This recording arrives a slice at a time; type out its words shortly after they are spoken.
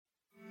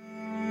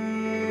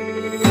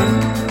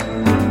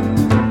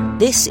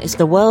This is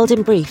The World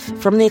in Brief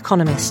from The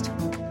Economist.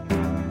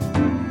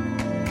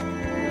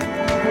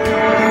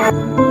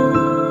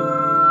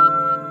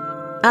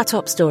 Our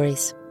top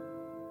stories.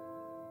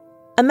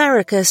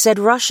 America said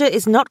Russia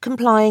is not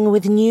complying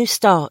with New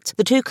START,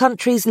 the two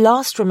countries'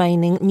 last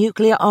remaining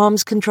nuclear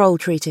arms control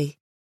treaty.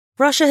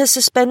 Russia has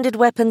suspended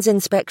weapons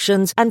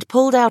inspections and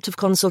pulled out of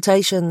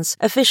consultations,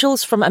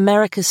 officials from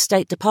America's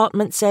State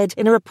Department said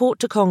in a report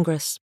to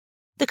Congress.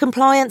 The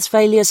compliance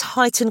failures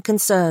heighten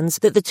concerns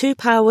that the two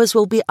powers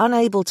will be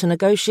unable to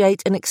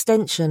negotiate an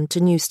extension to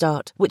New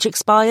START, which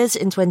expires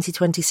in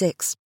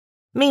 2026.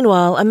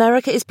 Meanwhile,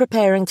 America is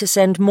preparing to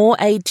send more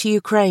aid to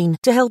Ukraine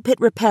to help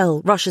it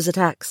repel Russia's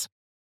attacks.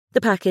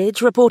 The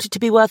package, reported to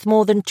be worth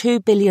more than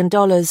 $2 billion,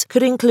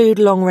 could include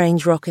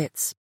long-range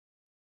rockets.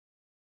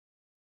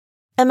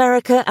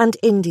 America and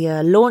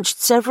India launched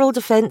several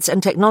defense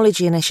and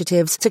technology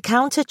initiatives to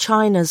counter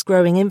China's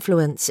growing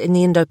influence in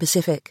the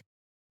Indo-Pacific.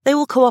 They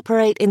will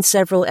cooperate in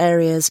several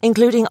areas,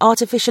 including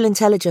artificial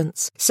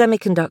intelligence,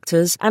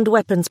 semiconductors, and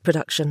weapons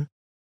production.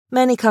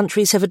 Many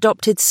countries have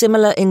adopted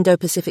similar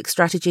Indo-Pacific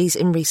strategies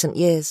in recent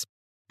years.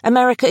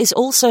 America is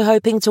also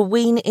hoping to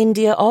wean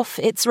India off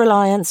its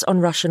reliance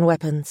on Russian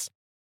weapons.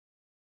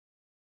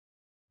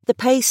 The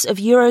pace of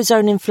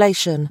Eurozone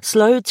inflation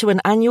slowed to an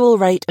annual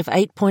rate of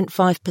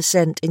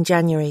 8.5% in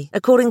January,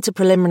 according to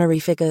preliminary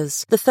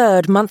figures, the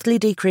third monthly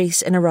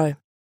decrease in a row.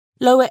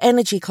 Lower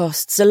energy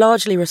costs are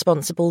largely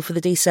responsible for the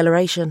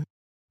deceleration.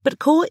 But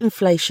core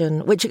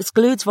inflation, which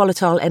excludes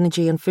volatile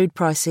energy and food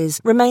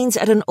prices, remains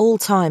at an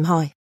all-time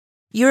high.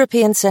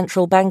 European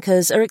central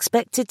bankers are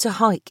expected to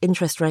hike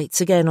interest rates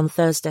again on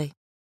Thursday.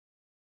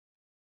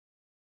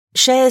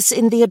 Shares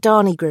in the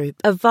Adani Group,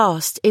 a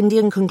vast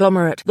Indian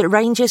conglomerate that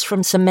ranges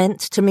from cement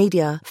to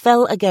media,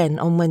 fell again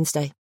on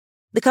Wednesday.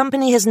 The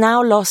company has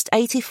now lost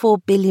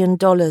 $84 billion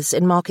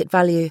in market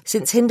value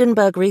since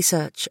Hindenburg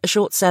Research, a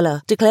short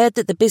seller, declared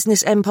that the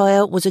business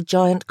empire was a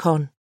giant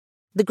con.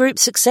 The group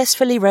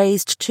successfully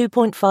raised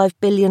 $2.5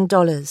 billion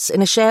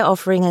in a share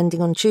offering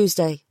ending on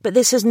Tuesday, but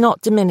this has not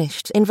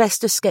diminished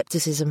investor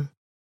skepticism.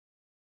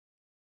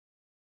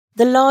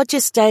 The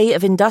largest day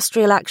of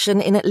industrial action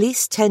in at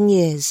least 10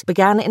 years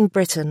began in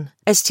Britain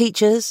as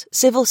teachers,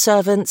 civil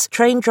servants,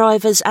 train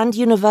drivers and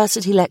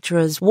university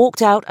lecturers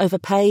walked out over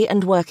pay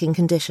and working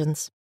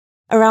conditions.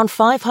 Around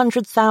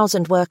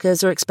 500,000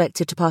 workers are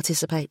expected to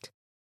participate.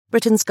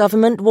 Britain's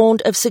government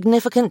warned of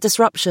significant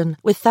disruption,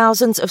 with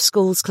thousands of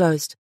schools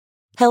closed.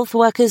 Health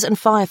workers and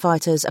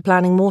firefighters are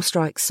planning more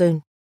strikes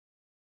soon.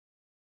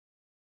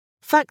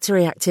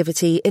 Factory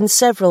activity in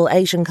several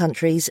Asian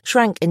countries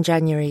shrank in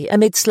January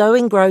amid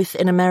slowing growth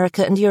in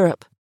America and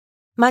Europe.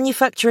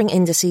 Manufacturing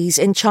indices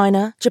in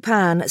China,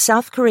 Japan,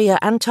 South Korea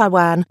and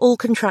Taiwan all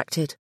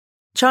contracted.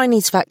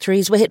 Chinese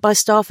factories were hit by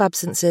staff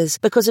absences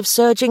because of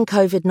surging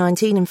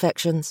COVID-19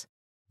 infections.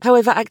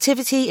 However,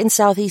 activity in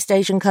Southeast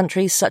Asian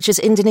countries such as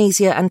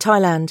Indonesia and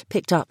Thailand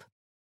picked up.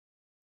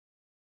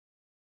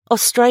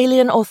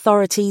 Australian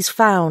authorities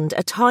found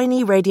a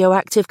tiny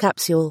radioactive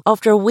capsule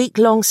after a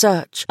week-long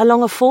search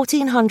along a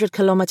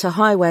 1,400-kilometre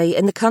highway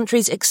in the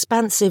country's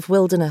expansive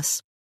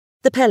wilderness.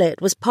 The pellet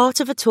was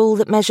part of a tool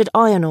that measured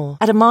iron ore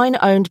at a mine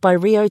owned by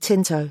Rio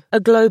Tinto, a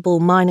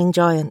global mining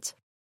giant.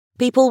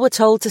 People were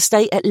told to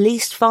stay at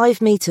least 5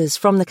 metres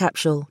from the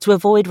capsule to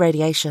avoid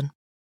radiation.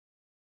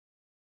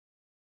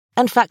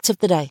 And fact of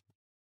the day: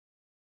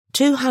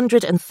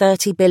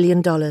 $230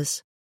 billion.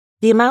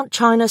 The amount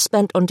China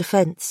spent on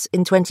defense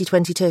in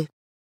 2022.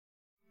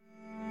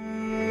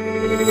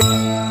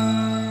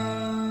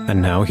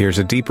 And now here's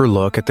a deeper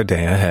look at the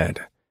day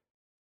ahead.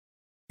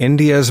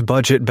 India's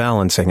Budget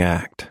Balancing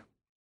Act.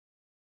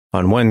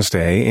 On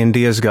Wednesday,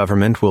 India's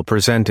government will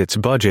present its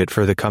budget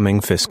for the coming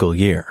fiscal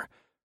year.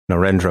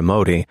 Narendra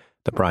Modi,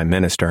 the Prime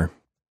Minister,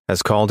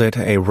 has called it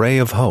a ray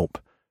of hope.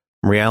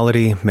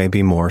 Reality may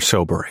be more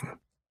sobering.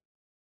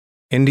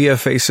 India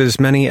faces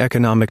many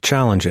economic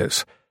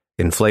challenges.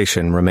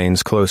 Inflation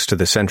remains close to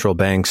the central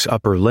bank's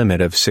upper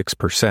limit of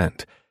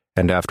 6%,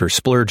 and after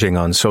splurging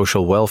on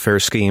social welfare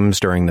schemes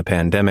during the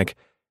pandemic,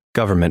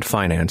 government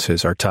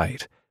finances are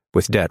tight,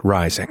 with debt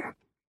rising.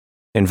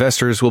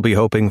 Investors will be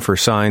hoping for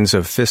signs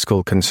of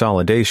fiscal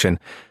consolidation,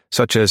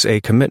 such as a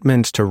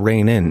commitment to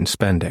rein in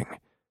spending.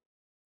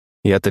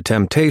 Yet the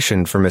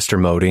temptation for Mr.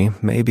 Modi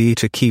may be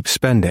to keep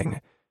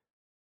spending.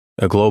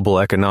 A global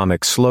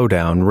economic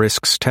slowdown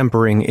risks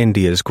tempering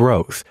India's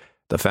growth,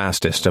 the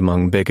fastest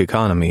among big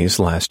economies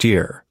last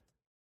year.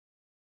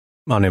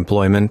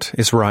 Unemployment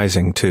is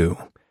rising too,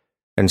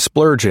 and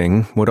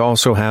splurging would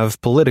also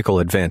have political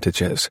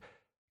advantages.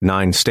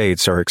 9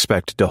 states are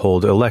expected to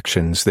hold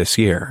elections this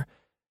year,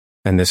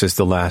 and this is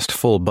the last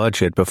full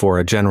budget before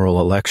a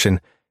general election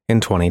in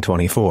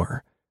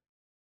 2024.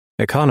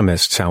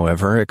 Economists,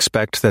 however,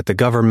 expect that the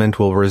government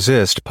will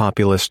resist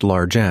populist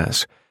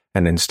largesse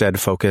and instead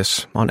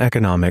focus on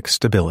economic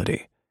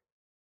stability.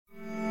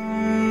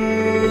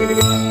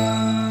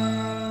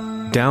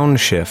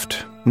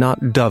 Downshift, not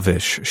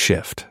dovish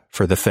shift,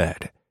 for the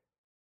Fed.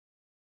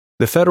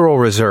 The Federal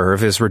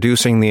Reserve is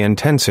reducing the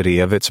intensity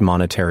of its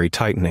monetary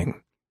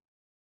tightening.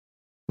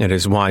 It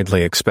is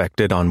widely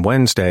expected on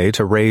Wednesday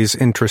to raise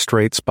interest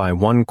rates by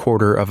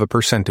 0.25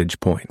 percentage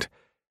point.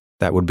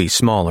 That would be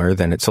smaller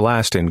than its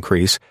last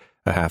increase,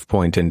 a half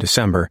point in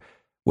December,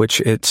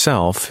 which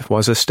itself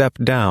was a step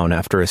down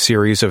after a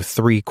series of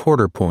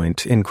 0.75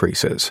 point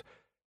increases.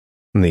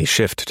 The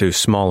shift to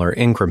smaller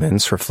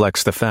increments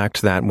reflects the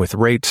fact that with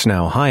rates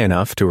now high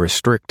enough to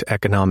restrict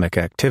economic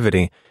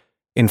activity,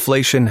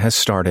 inflation has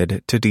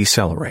started to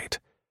decelerate.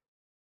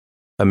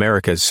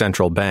 America's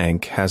central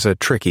bank has a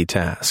tricky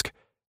task.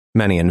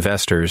 Many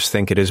investors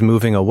think it is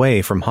moving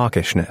away from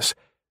hawkishness,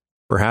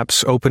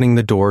 perhaps opening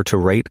the door to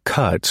rate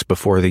cuts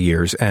before the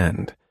year's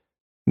end.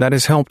 That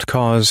has helped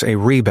cause a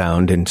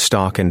rebound in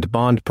stock and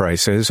bond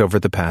prices over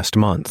the past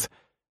month.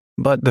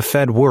 But the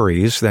Fed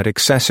worries that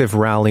excessive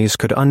rallies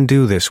could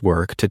undo this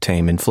work to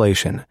tame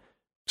inflation.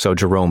 So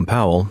Jerome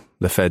Powell,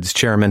 the Fed's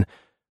chairman,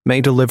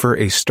 may deliver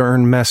a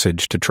stern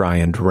message to try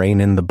and rein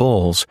in the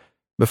bulls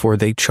before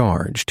they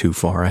charge too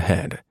far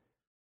ahead.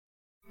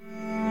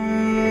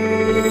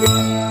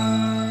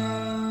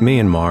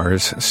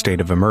 Myanmar's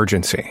state of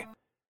emergency.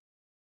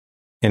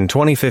 In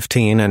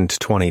 2015 and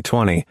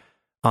 2020,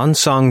 Aung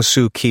San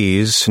Suu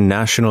Kyi's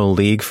National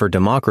League for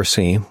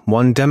Democracy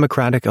won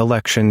democratic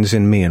elections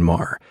in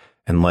Myanmar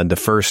and led the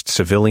first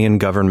civilian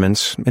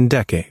governments in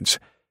decades.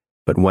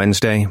 But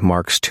Wednesday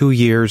marks 2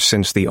 years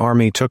since the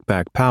army took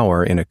back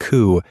power in a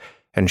coup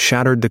and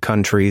shattered the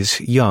country's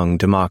young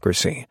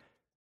democracy,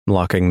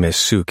 locking Ms.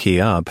 Suu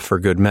Kyi up for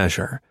good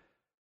measure.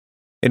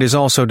 It is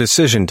also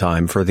decision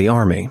time for the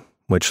army,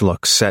 which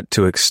looks set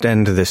to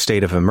extend the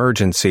state of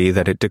emergency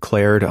that it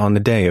declared on the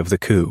day of the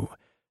coup.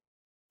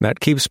 That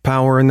keeps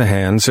power in the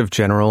hands of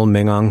General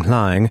Min Aung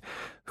Hlaing,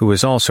 who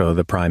is also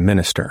the prime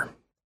minister,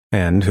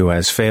 and who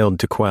has failed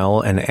to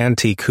quell an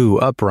anti-coup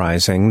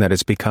uprising that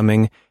is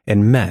becoming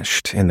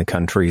enmeshed in the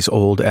country's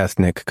old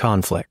ethnic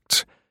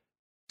conflicts.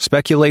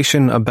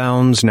 Speculation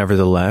abounds,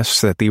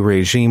 nevertheless, that the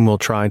regime will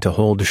try to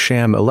hold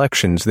sham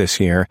elections this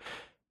year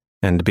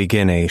and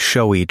begin a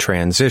showy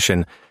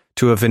transition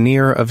to a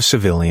veneer of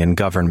civilian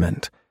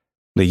government.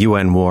 The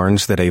UN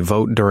warns that a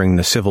vote during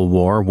the civil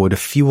war would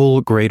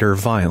fuel greater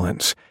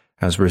violence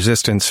as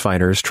resistance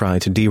fighters try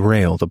to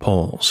derail the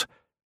polls.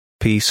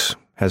 Peace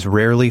has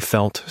rarely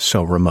felt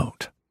so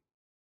remote.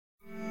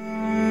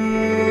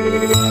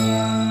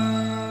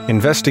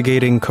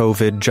 Investigating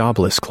COVID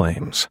jobless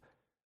claims.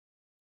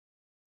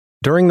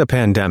 During the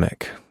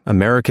pandemic,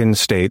 American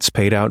states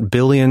paid out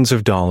billions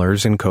of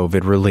dollars in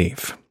COVID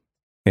relief,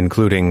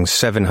 including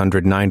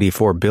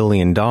 $794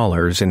 billion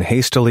in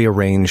hastily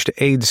arranged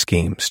aid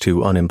schemes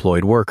to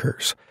unemployed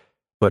workers.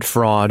 But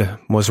fraud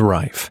was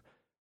rife.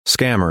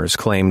 Scammers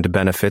claimed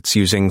benefits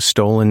using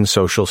stolen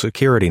Social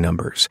Security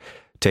numbers,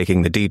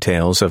 taking the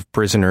details of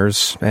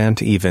prisoners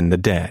and even the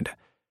dead.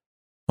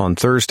 On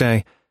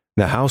Thursday,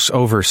 the House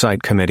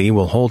Oversight Committee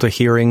will hold a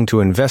hearing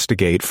to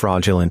investigate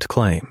fraudulent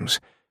claims,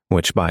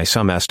 which by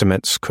some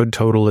estimates could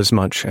total as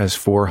much as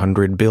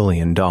 $400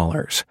 billion.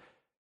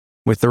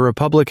 With the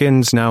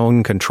Republicans now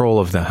in control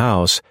of the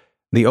House,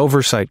 the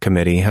Oversight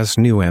Committee has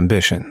new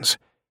ambitions.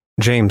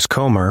 James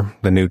Comer,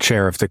 the new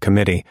chair of the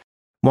committee,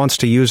 wants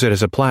to use it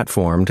as a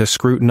platform to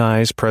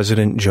scrutinize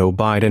President Joe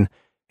Biden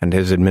and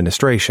his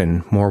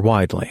administration more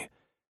widely.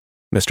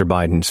 Mr.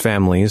 Biden's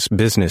family's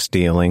business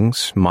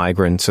dealings,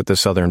 migrants at the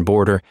southern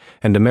border,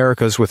 and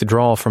America's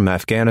withdrawal from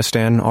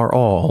Afghanistan are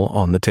all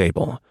on the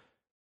table.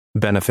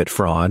 Benefit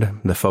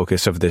fraud, the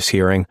focus of this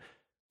hearing,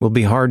 will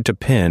be hard to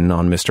pin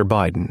on Mr.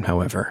 Biden,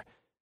 however.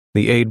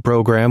 The aid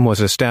program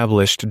was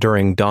established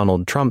during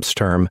Donald Trump's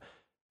term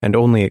and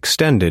only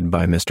extended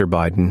by Mr.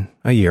 Biden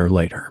a year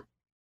later.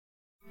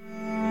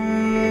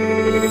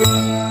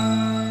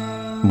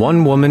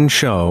 One-woman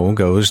show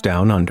goes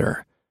down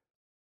under.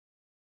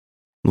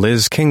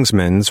 Liz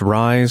Kingsman's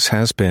rise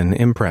has been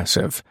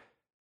impressive.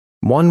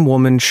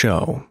 One-woman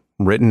show,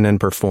 written and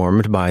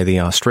performed by the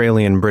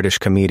Australian-British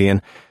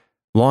comedian,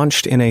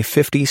 launched in a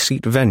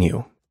 50-seat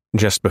venue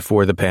just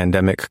before the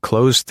pandemic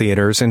closed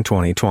theaters in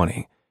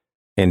 2020.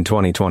 In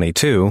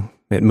 2022,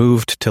 it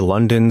moved to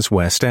London's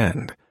West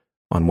End.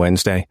 On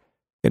Wednesday,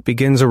 it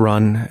begins a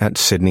run at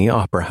Sydney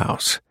Opera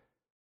House.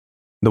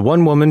 The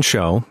one-woman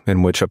show,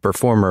 in which a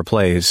performer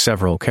plays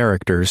several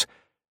characters,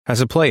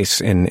 has a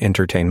place in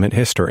entertainment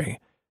history.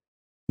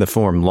 The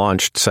form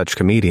launched such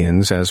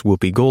comedians as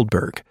Whoopi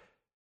Goldberg.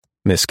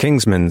 Miss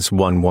Kingsman's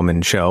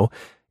one-woman show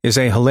is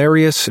a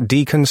hilarious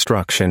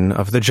deconstruction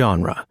of the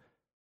genre.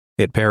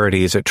 It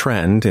parodies a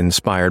trend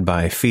inspired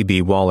by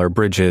Phoebe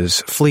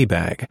Waller-Bridge's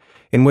Fleabag,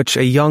 in which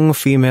a young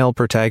female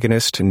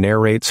protagonist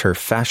narrates her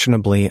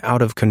fashionably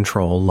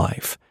out-of-control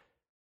life.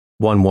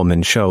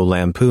 One-woman show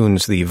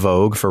lampoons the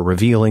vogue for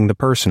revealing the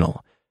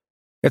personal.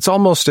 It's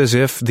almost as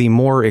if the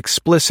more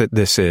explicit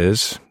this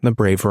is, the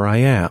braver I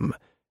am,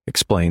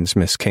 explains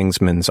Miss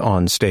Kingsman's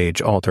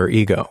on-stage alter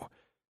ego.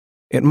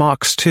 It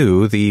mocks,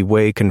 too, the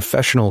way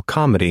confessional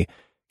comedy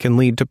can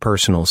lead to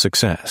personal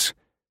success.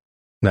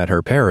 That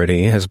her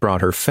parody has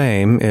brought her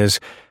fame is,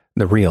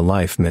 the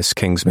real-life Miss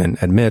Kingsman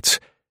admits,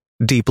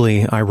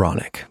 deeply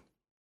ironic.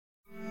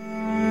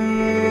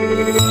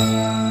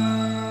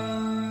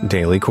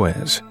 daily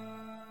quiz.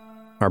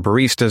 Our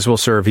baristas will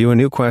serve you a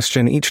new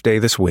question each day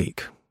this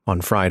week.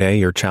 On Friday,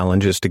 your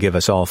challenge is to give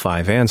us all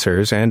 5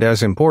 answers and,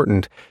 as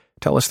important,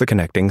 tell us the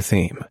connecting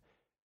theme.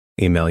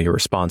 Email your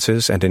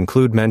responses and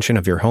include mention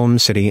of your home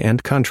city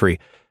and country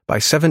by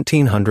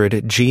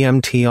 1700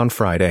 GMT on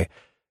Friday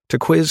to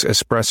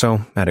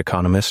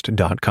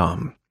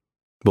quizespresso@economist.com.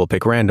 We'll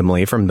pick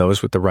randomly from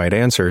those with the right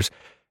answers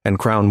and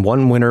crown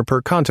one winner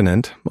per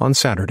continent on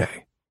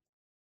Saturday.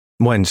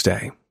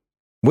 Wednesday.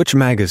 Which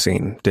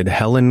magazine did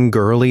Helen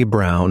Gurley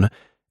Brown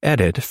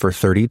edit for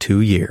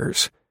 32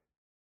 years?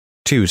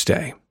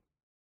 Tuesday.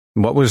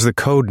 What was the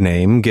code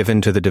name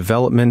given to the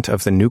development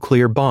of the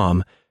nuclear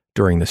bomb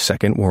during the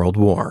Second World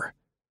War?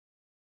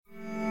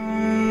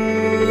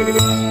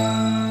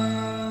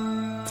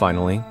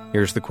 Finally,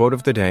 here's the quote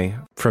of the day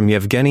from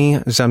Yevgeny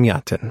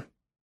Zamyatin.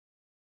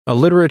 A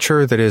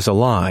literature that is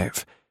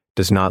alive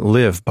does not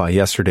live by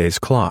yesterday's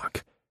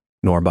clock,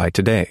 nor by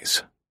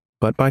today's,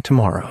 but by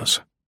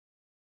tomorrow's.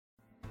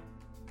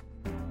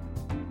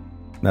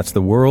 That's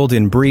the world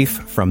in brief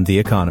from The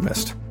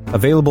Economist,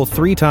 available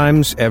 3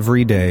 times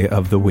every day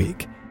of the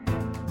week.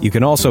 You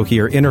can also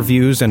hear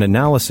interviews and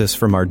analysis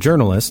from our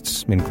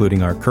journalists,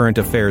 including our current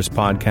affairs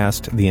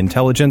podcast, The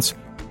Intelligence,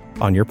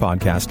 on your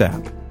podcast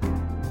app.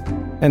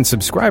 And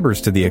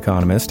subscribers to The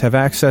Economist have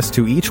access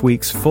to each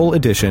week's full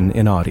edition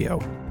in audio.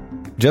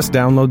 Just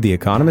download the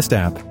Economist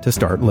app to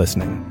start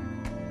listening.